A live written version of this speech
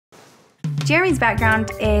Jeremy's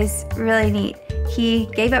background is really neat. He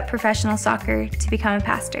gave up professional soccer to become a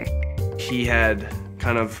pastor. He had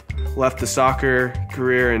kind of left the soccer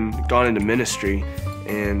career and gone into ministry,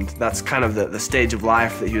 and that's kind of the stage of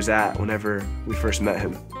life that he was at whenever we first met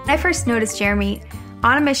him. I first noticed Jeremy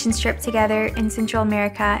on a mission trip together in Central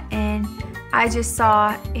America, and I just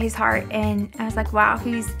saw his heart, and I was like, wow,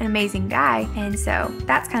 he's an amazing guy. And so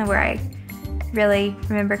that's kind of where I really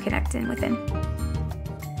remember connecting with him.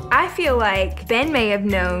 I feel like Ben may have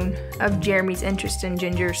known of Jeremy's interest in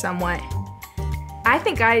Jinger somewhat. I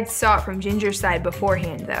think I saw it from Ginger's side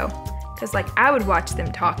beforehand though, because like I would watch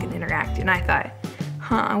them talk and interact, and I thought,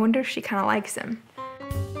 I wonder if she kind of likes him.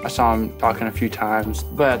 I saw him talking a few times,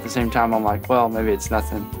 but at the same time I'm like, well, maybe it's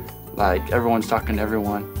nothing. Like everyone's talking to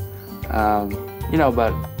everyone, you know,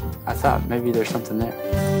 but I thought maybe there's something there.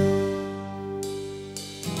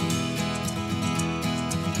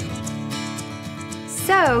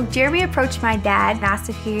 So Jeremy approached my dad and asked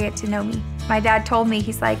if he could get to know me. My dad told me,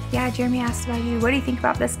 he's like, yeah, Jeremy asked about you. What do you think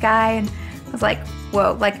about this guy? And I was like,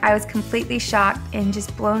 whoa, like I was completely shocked and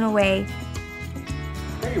just blown away.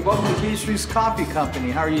 Hey, welcome to Keystreet's Coffee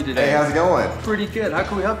Company. How are you today? Hey, how's it going? Pretty good. How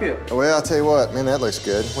can we help you? Well, I'll tell you what, man, that looks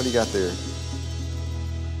good. What do you got there?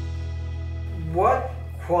 What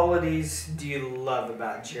qualities do you love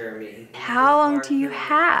about Jeremy? How long do you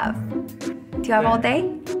have? Do you have all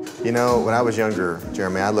day? You know, when I was younger,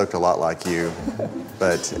 Jeremy, I looked a lot like you,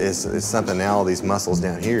 but it's something now, all these muscles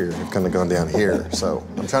down here have kind of gone down here, so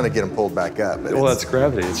I'm trying to get them pulled back up. But well, that's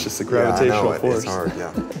gravity. It's just a gravitational force. It's hard,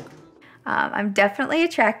 yeah. I'm definitely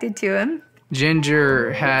attracted to him.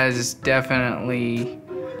 Ginger has definitely,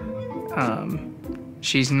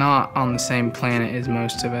 she's not on the same planet as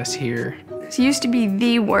most of us here. She used to be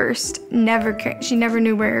the worst. She never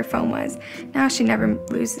knew where her phone was. Now she never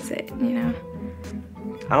loses it, you know?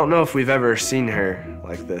 I don't know if we've ever seen her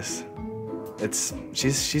like this.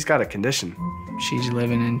 She's got a condition. She's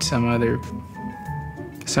living in somewhere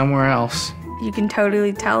else. You can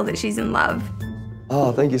totally tell that she's in love.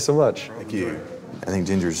 Oh, thank you so much. Thank you. I think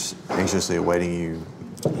Ginger's anxiously awaiting you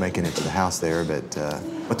making it to the house there, but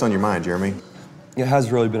what's on your mind, Jeremy? It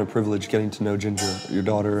has really been a privilege getting to know Ginger, your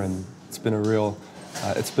daughter, and it's been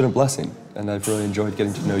a blessing, and I've really enjoyed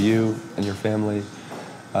getting to know you and your family.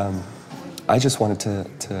 I just wanted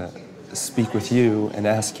to speak with you and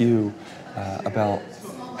ask you about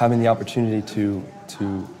having the opportunity to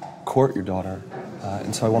court your daughter,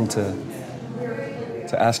 and so I wanted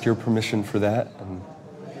to ask your permission for that. And